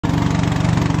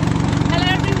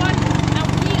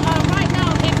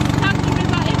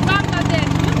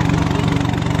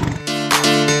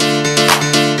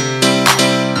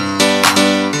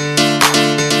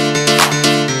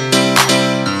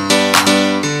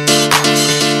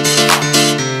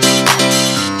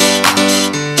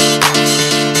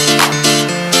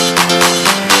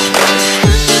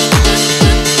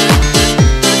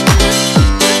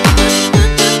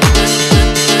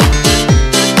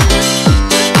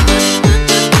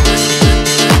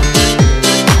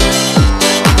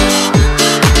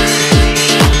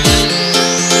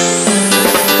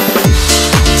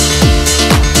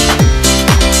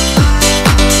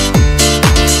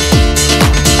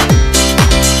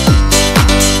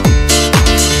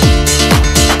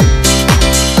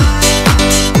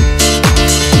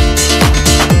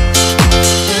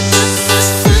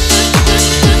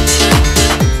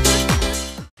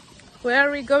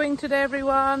today,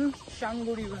 everyone?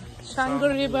 Shangu River. Shangu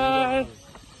River.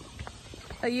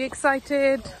 Are you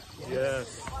excited?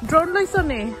 Yes. Drone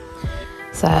license.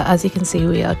 So as you can see,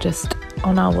 we are just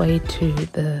on our way to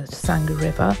the Sangu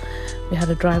River. We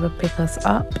had a driver pick us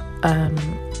up and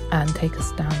take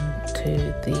us down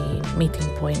to the meeting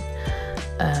point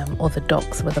or the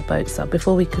docks where the boats are.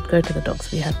 Before we could go to the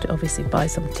docks, we had to obviously buy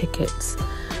some tickets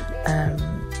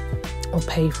or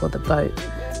pay for the boat.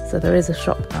 So there is a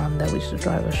shop down there which the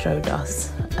driver showed us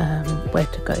where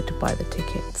to go to buy the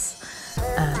tickets.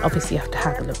 And obviously you have to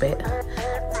haggle a bit.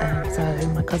 So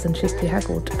my cousin Shisti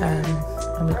haggled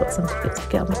and we got some tickets to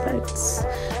get on the boats.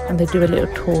 And they do a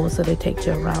little tour, so they take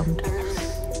you around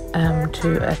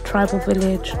to a tribal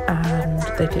village, and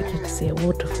they take you to see a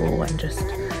waterfall and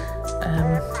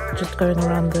just going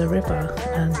around the river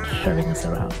and showing us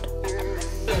around.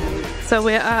 So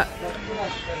we're at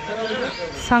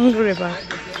Sangu River.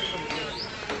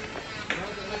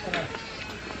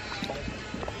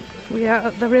 We are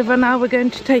at the river now. We're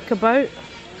going to take a boat.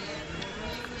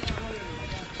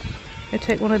 We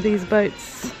take one of these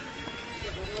boats.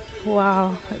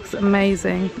 Wow, looks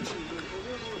amazing.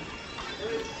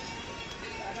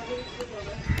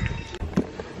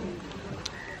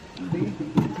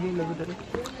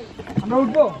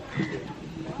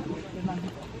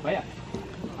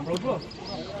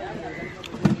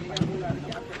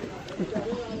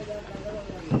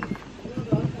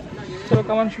 So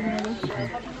come on, shoot me.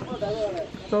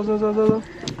 So.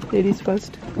 Ladies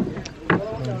first.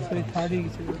 Sorry, third.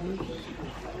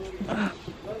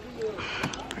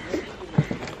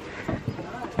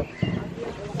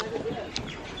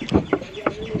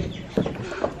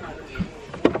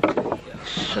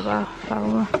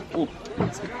 Oh,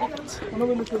 it's hot.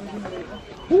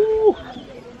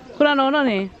 Kurang ono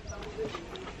ni?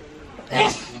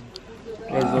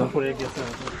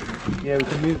 Yeah, we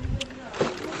can move.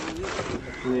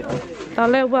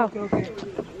 Tale ba?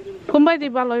 Kumbai di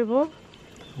baloi bo?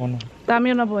 Ono.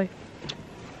 Dami na boy.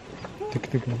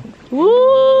 Tik.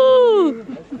 Woo!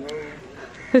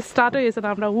 Start is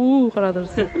আমরা woo করা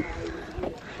দরছে.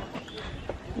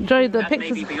 Enjoy the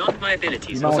pictures. Maybe beyond my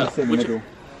abilities. You might want to sit in the middle.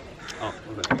 Oh,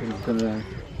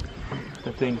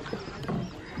 I think.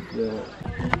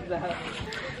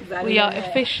 We are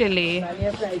officially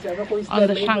on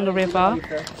the Shangu River.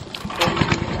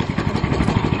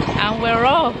 And we're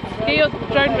off. Get your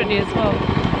drone ready as well.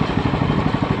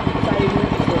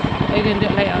 Oh, you can do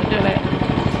it later. Do it later.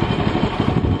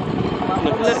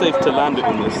 Look, it's safe to land it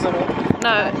on this.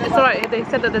 No, it's alright. They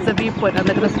said that there's a viewpoint and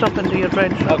they're going to stop and do your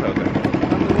drone shot. Okay.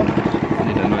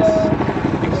 Need a nice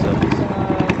big service.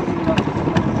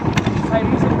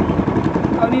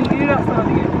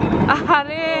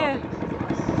 Ahare!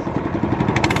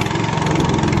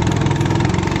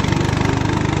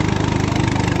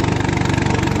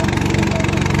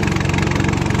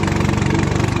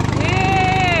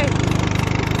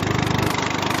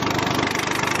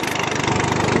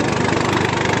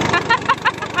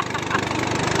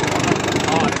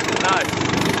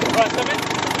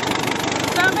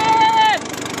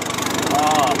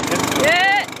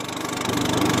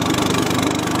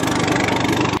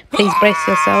 Please brace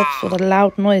yourselves for the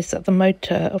loud noise that the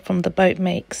motor from the boat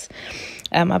makes.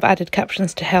 I've added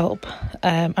captions to help.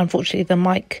 Unfortunately, the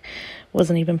mic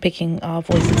wasn't even picking our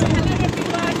voices up. Hello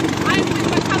everyone, I'm with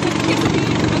my cousin Chimbuk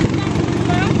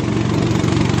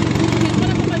It's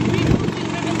one of the most beautiful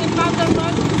rivers in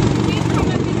Bandarban. Please come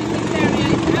and visit this area,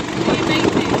 it's absolutely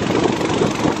amazing.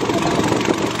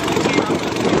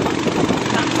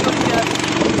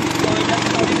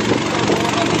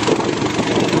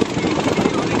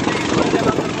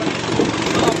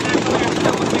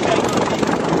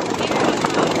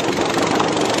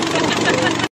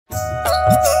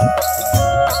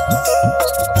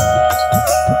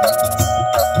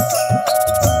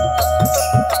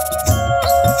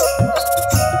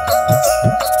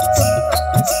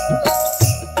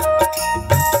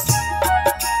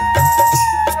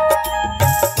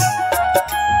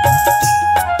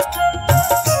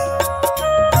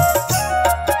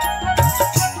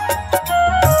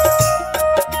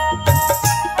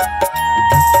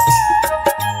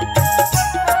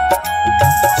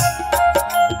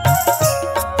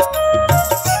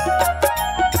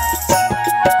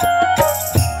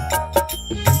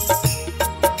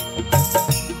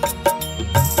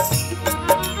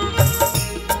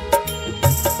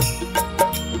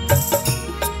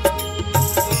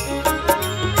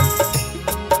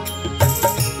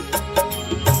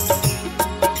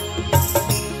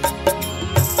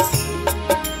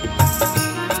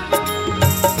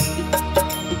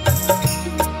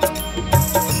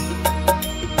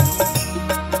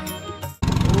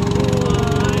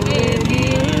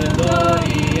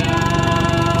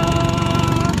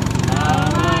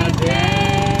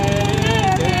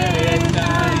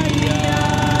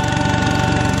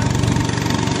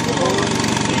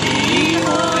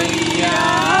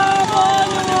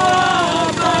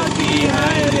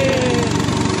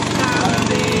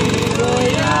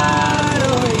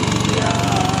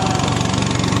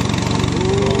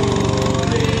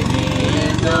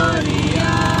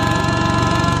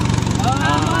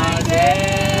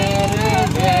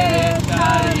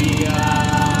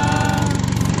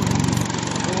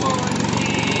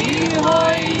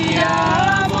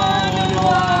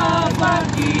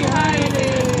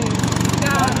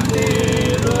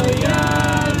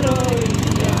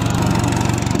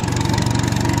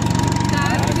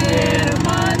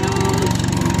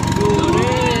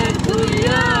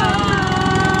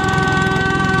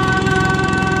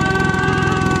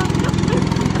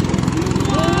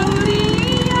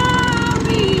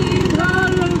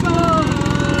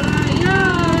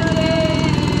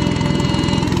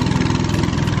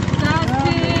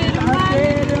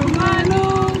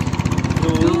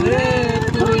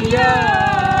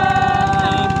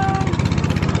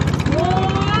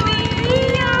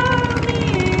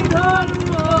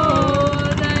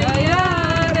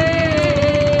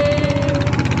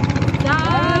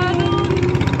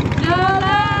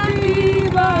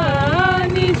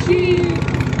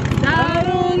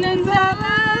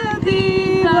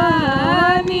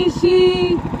 আসি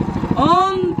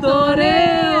অন্তরে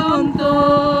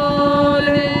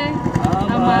অন্তরে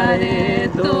আমারে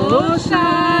তো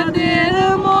সাদের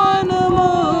মন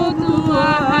মধু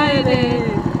হায়রে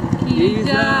কি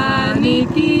জানি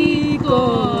কি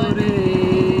করে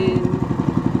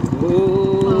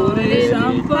ওরে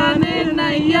সম্পানের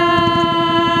Naiya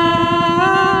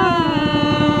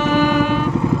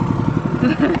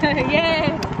yeah.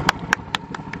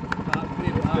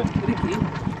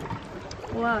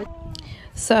 Wow.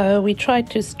 So we tried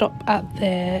to stop at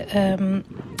their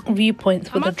viewpoints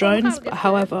for the drones, but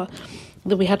however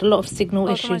we had a lot of signal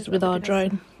issues with our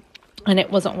drone and it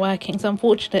wasn't working. So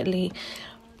unfortunately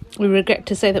we regret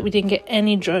to say that we didn't get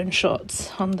any drone shots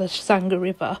on the Sangu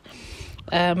River,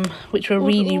 which we're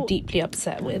really deeply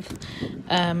upset with.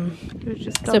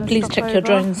 So please check your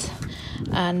drones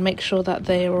and make sure that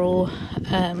they're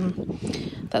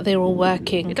all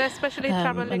working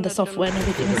and the software and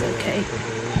everything is okay.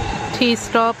 Tea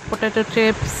stop, potato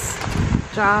chips,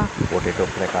 cha,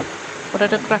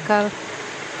 potato cracker,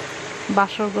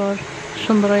 বাসরঘর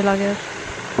সুন্দরই লাগে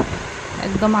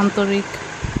একদম আন্তরিক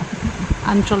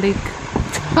আঞ্চলিক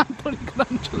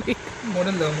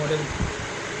model দাও model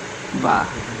বাহ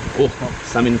Oh,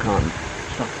 Samin Khan.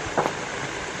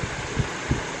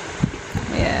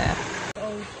 yeah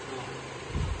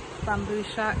bamboo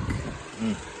shack.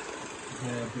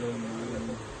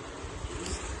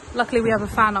 Luckily we have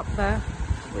a fan up there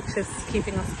which is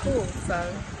keeping us cool, so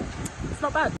it's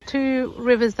not bad. Two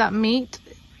rivers that meet.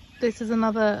 This is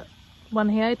another one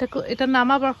here. Ita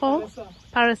nama barho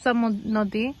Parasa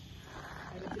Nodi,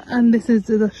 and this is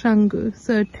the Shangu.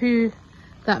 So two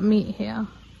that meet here.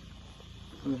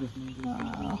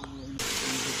 Wow.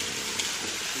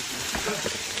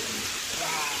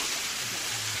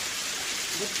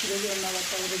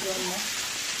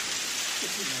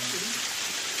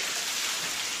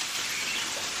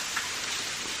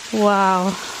 Wow.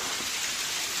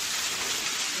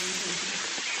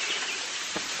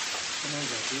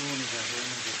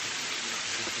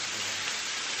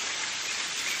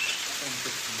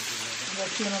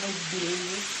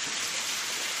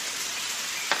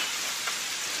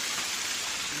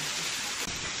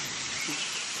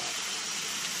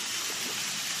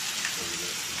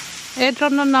 এই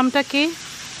ঝর্ণার নামটা কি?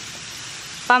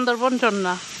 বান্দরবন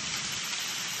ঝর্ণা.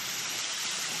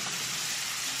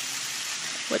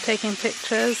 We're taking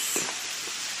pictures.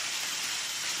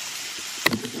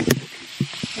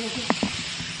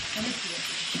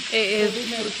 It is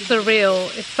surreal.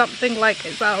 It's something like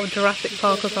it's out of Jurassic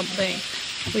Park or something.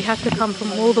 We had to come from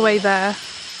all the way there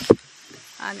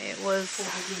and it was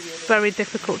very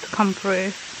difficult to come through.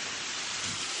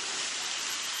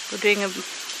 We're doing a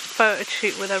photo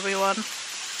shoot with everyone.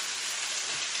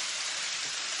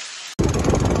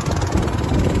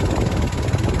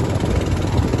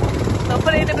 So I'll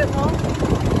put it in a bit more.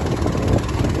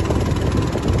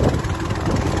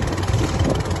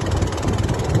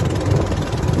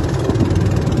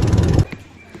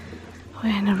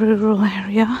 We're in a rural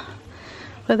area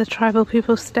where the tribal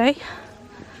people stay.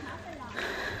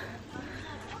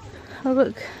 Oh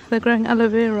look, they're growing aloe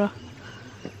vera.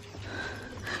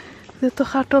 Dito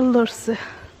khatol dorse.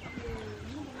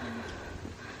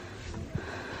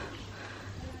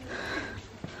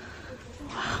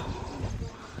 Wow.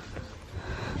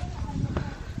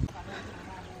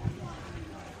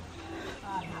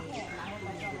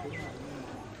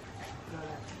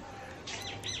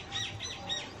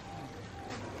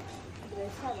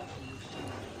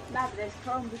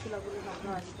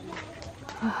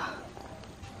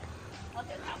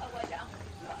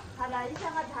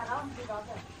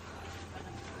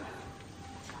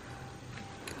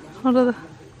 What are the...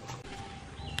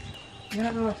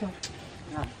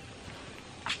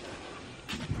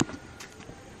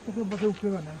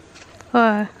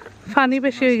 Funny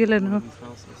beshi hoye gele no.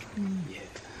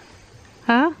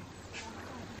 Huh?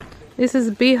 This is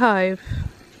beehive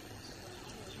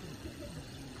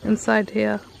inside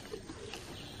here.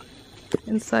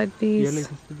 Inside these.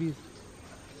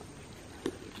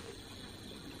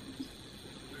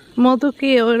 মধু কি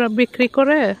ওরা বিক্রি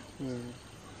করে?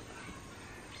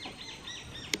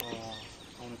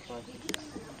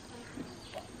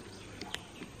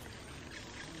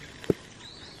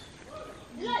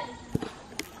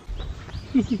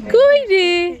 কই রে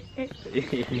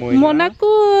মোনা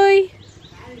কই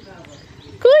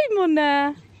কই মোনা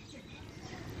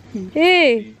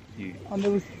এই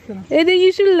এটা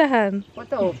ইউসুল্লাহান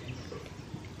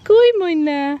কই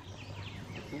ময়না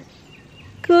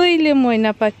কইলে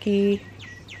ময়না পাখি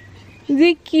যে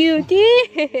cute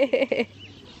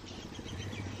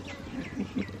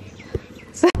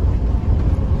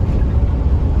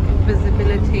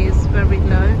visibility is very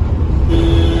low.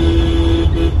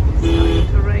 It's starting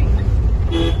to rain.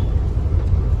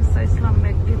 Sa Islam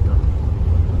Meg dito.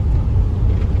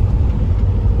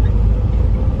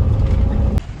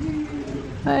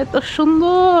 Eto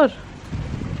সুন্দর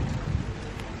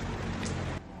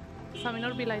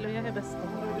সামিনোর বিলাই লইয়া হে ব্যস্ত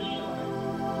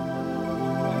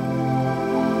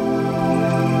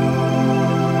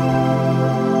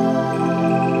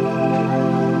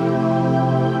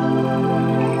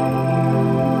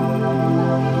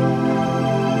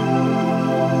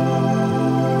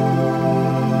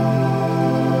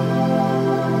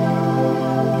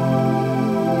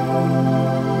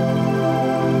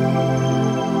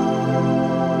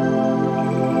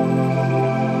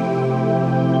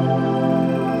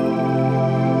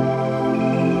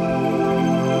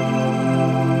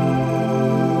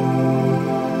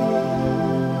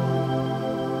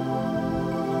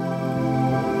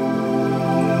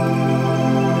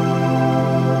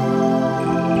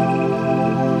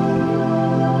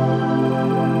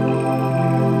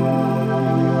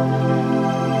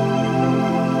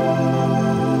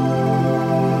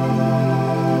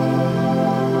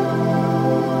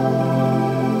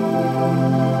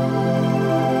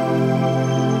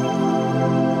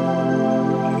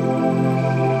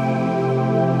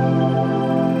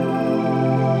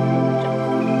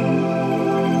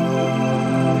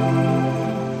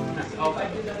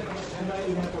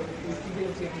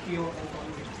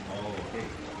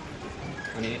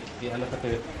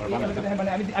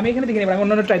আমি এখানে দেখিনি আমি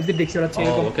অন্যান্য ট্রাইবদের দেখছি ওরা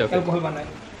অ্যালকোহল বানায়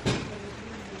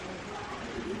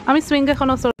আমি সুইং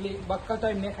এখনো বাক্কা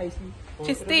টাইম নিয়ে খাইছি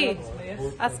চিস্তি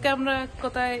আজকে আমরা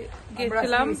কোথায়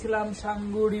গিয়েছিলাম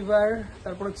শাঙ্গু রিভার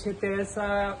তারপর হচ্ছে তেরেসা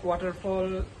ওয়াটারফল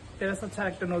তেরেসা ছাড়া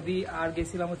একটা নদী আর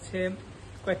গেছিলাম হচ্ছে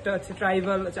কয়েকটা হচ্ছে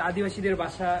ট্রাইবাল আদিবাসীদের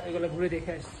বাসা এগুলো ঘুরে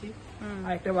দেখে আসছি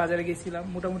আর একটা বাজারে গেছিলাম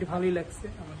মোটামুটি ভালোই লাগছে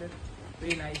আমাদের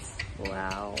ভেরি নাইস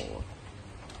ওয়াও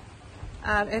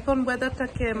আর এখন ওয়েদারটা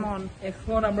কেমন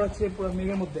এখন আমরা হচ্ছে পুরো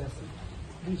মেঘের মধ্যে আছি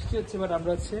বৃষ্টি হচ্ছে বাট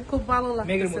আমরা হচ্ছে খুব ভালো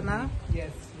লাগছে না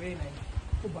ইয়েস ভেরি নাইস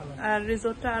খুব ভালো আর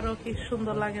রিসোর্টটা আরো কি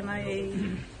সুন্দর লাগে না এই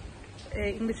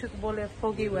ইংলিশে বলে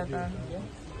ফগি ওয়েদার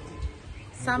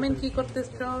সামিন কি করতেছ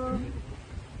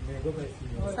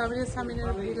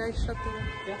সামিনের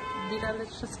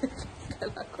বিড়ালের সাথে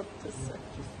খেলা করতেছে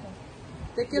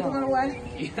দেখিও তোমার wife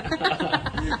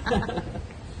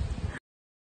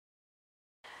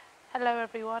Hello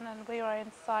everyone, and we are in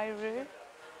Sairu,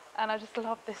 and I just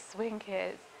love this swing here.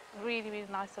 It's really,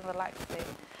 really nice and relaxing.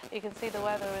 You can see the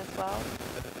weather as well.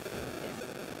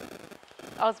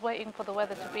 I was waiting for the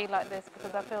weather to be like this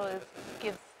because I feel it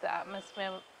gives the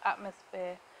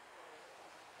atmosphere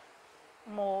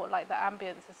more, like the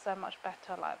ambience is so much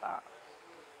better like that,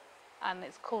 and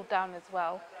it's cooled down as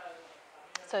well,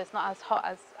 so it's not as hot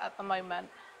as at the moment.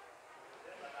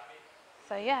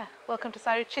 So yeah, welcome to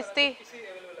Sairu. Chisti.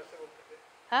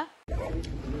 Huh?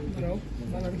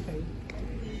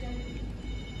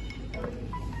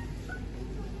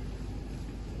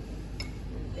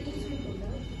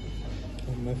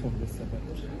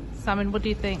 Samin, what do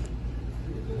you think?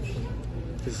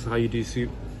 This is how you do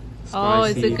soup. Spicy, oh,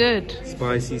 is it good?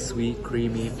 Spicy, sweet,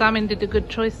 creamy. Samin did a good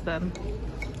choice then.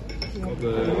 Got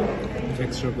the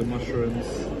texture of the mushrooms,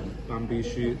 bamboo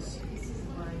shoots,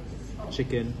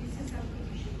 chicken.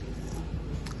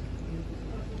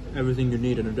 Everything you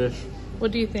need in a dish. What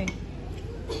do you think?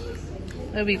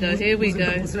 There we go, here we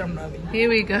go. Here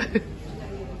we go.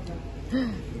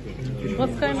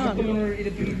 What's going on?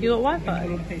 You got Wi-Fi?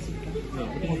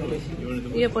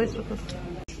 Yeah, voice record.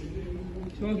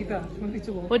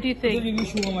 What do you think?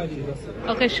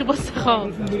 Okay, Shubha Sakho.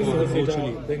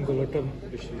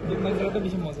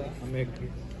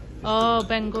 Oh,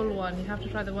 Bengal one. You have to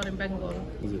try the one in Bengal.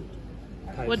 Is it?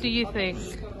 What do you think?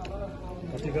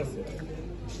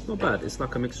 Not bad. It's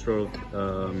like a mixture of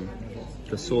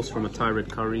the sauce from a Thai red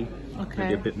curry,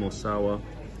 maybe a bit more sour.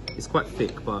 It's quite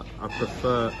thick, but I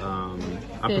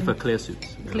prefer clear soups.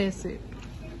 Yeah. Clear soup.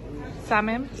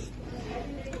 Salmon?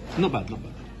 Not bad, not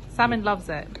bad. Salmon loves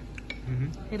it.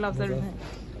 He loves everything.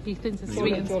 He thinks it's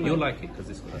sweet and spicy. You'll like it because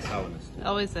it's got a sourness.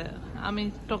 Oh, is it? আমি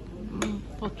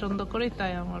পছন্দ করি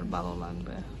তাই আমার ভালো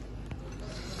লাগবে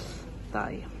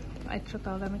তাই আচ্ছা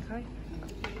তাহলে আমি খাই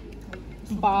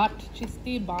বাট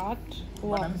চিস্তি বাট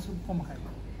আমি সুপ কম খাই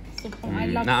I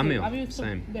love Nah, soup. আমি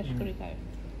same. বেশ করে খাই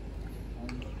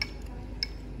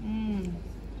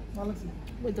ভালো আছে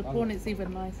with the prawn it's even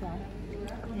nicer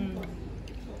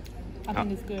I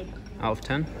think it's good Out of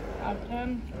 10? out of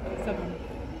 10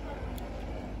 7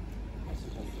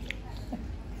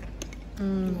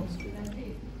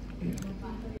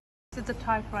 This is the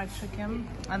Thai fried chicken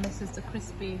and this is the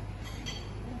crispy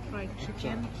fried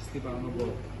chicken.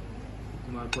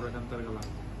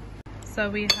 So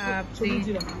we have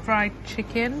the fried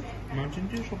chicken.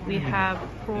 We have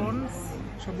prawns.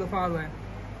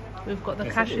 We've got the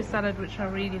cashew salad, which I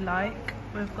really like.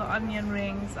 We've got onion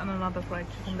rings and another fried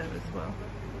chicken there as well.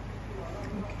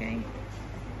 Okay.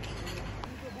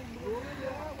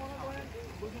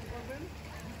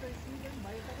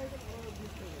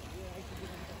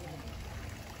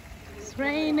 It's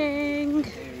raining.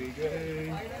 There we go.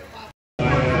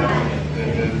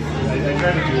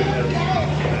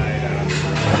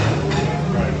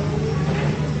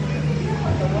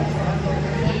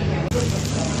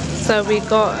 So we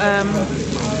got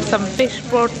some fish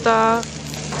porta.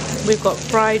 We've got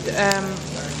fried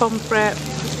pomfret,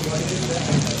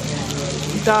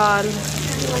 dal,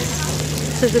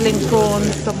 sizzling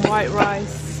prawns, some white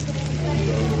rice,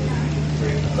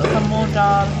 some more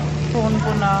dal, prawn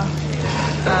buna,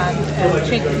 and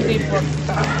chickpea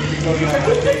porta.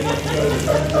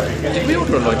 Did we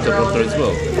order a light porta as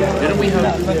well? Didn't we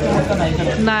have?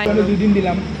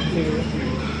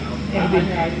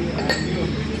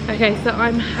 Okay, so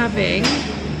I'm having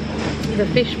the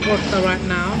fish porta right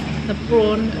now, the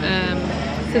prawn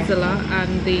sizzler,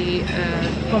 and the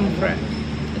pomfret.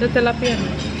 The tilapia.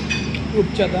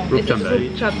 Rupchada. Rupchada.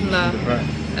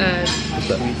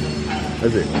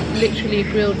 Is it? Literally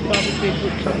grilled barbecue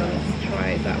rupchada. Let's try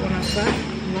that one out first.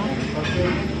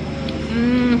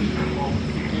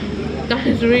 That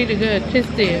is really good.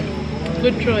 Tasty.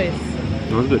 Good choice.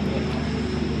 That's good.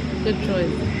 Good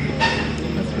choice.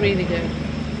 That's really good.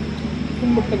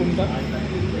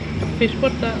 Fish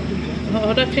porta.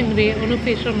 Hoda chingri, ono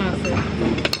fish on us.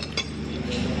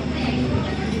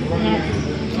 I'm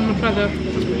gonna try the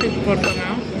fish porta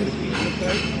now.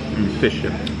 Fish,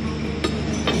 yeah.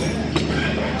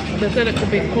 They said it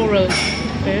could be coral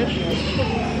fish.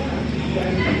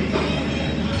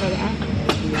 Try that.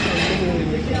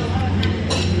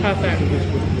 Perfect.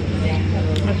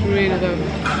 That's really good.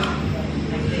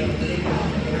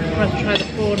 Let's try the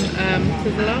prawn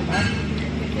sizzler.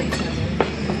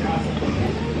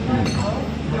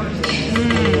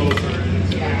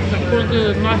 The prawn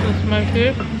is nice and smoky.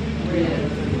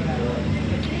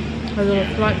 Has a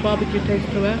slight barbecue taste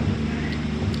to it,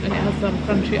 and it has some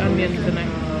crunchy onions in it.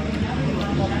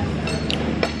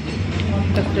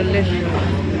 That's delicious.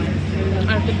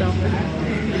 I have to go.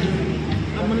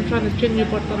 I'm gonna try the chingri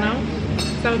porta now.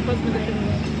 So pass me the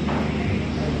chingri.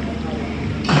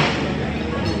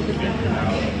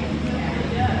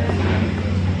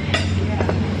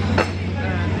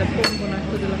 The prawn buna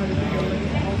sizzler has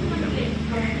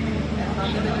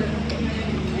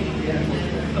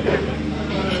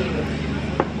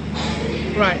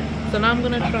Right, so now I'm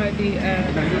gonna try the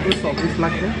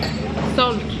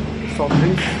salt. Soft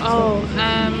drinks? Oh,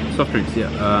 Soft drinks, yeah.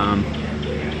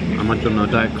 How much on a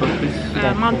Diet Coke, please?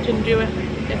 Mountain Dew.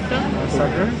 Yes,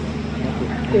 sir.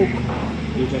 Coke.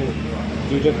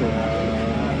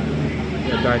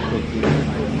 Yeah, Diet Coke.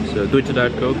 So do it to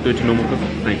Diet Coke, do it to normal Coke.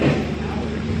 Thank you.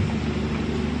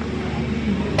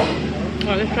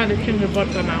 Alright, let's try the chingri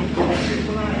porta now.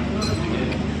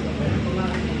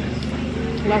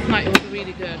 Last night it was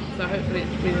really good, so hopefully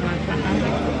it's really nice right now.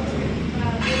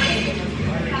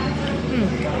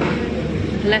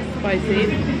 Less spicy.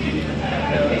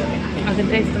 I can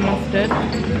taste the mustard.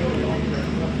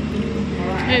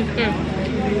 It's good.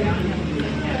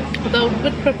 Although I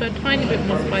would prefer a tiny bit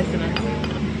more spiciness.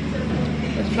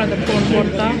 Let's try the prawn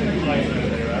porta.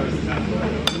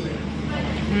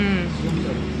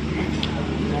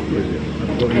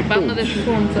 The Bangladesh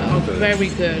prawns are very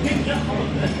good.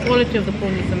 The quality of the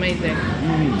prawn is amazing.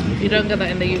 You don't get that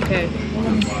in the UK.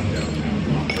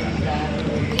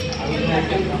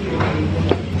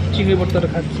 Chingri porta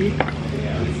khachi.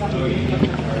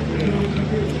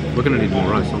 We're gonna need more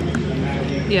rice, aren't we?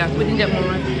 Yeah, we can get more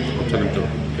rice. I'll tell him to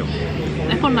go.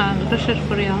 এখন না এটা শেষ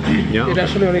করি Yeah. এটা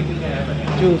আসলে অনেক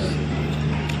juice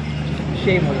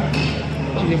সেই মজা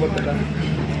চিংড়ি porta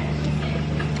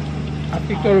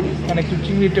আপনি একটু মানে একটু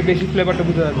চিংড়িটা বেশি ফ্লেভারটা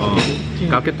বুঝতে পারবেন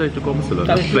কাকে তো একটু কম ছিল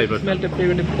না ফ্লেভার ফ্লেভারটা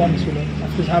কম ছিল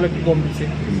আজকে ঝাল একটু কম দিছে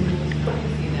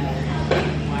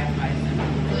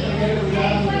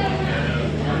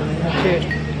হচ্ছে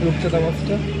রূপচাঁদা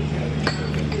মাছটা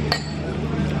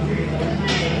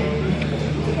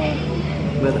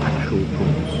Where the actual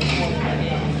prawns?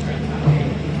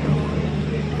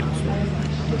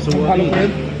 So what?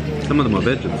 Some of them are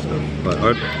veg and stuff, but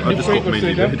I just got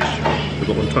mainly veg. I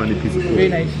got one tiny piece of pork.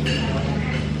 Very nice.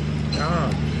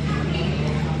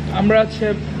 আমরা আছে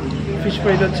ফিশ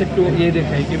ফ্রাইটা হচ্ছে একটু ইয়ে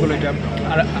দেখাই কি বলে এটা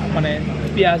আর মানে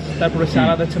পেঁয়াজ তারপরে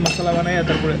আলাদা হচ্ছে মশলা বানাই আর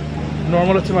তারপরে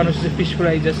নর্মাল হচ্ছে মানুষ যে fish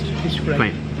fry just fish fry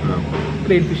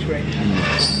plain fish fry.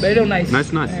 Very nice.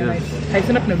 Nice, yeah.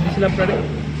 খাইছেন আপনি দিছিলাম আপনারে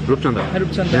রূপচাঁদা?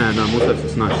 রূপচাঁদা। Yeah, no, most of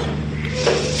it's nice.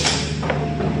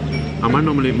 আমার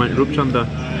normally রূপচাঁদা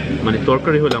মানে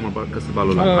তরকারি হলে আমার কাছে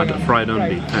ভালো লাগে, আর fried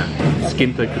only. হ্যাঁ,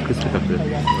 স্কিনটা একটু crispy থাকে।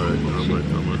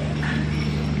 আমার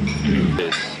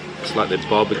It's like they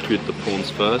barbecued the prawns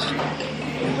first,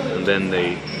 and then they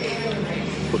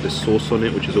put this sauce on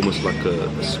it, which is almost like a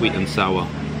sweet and sour.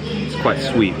 It's quite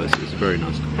sweet, but it's very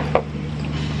nice.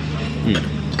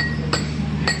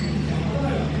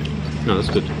 No,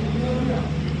 that's good.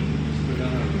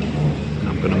 And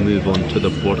I'm going to move on to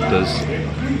the portas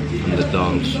and the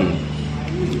dal soon.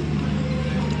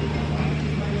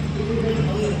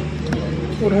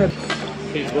 What had?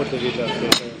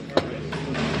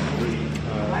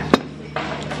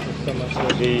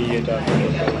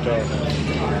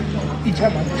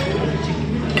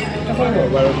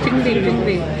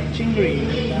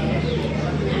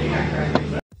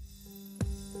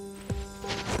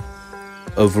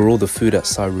 Overall, the food at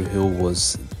Sairu Hill was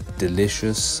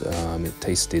delicious. It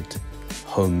tasted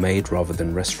homemade rather than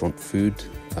restaurant food.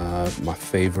 My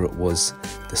favorite was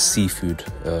the seafood,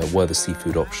 were the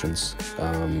seafood options,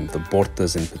 the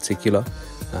bortas in particular,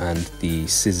 and the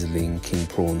sizzling king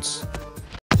prawns.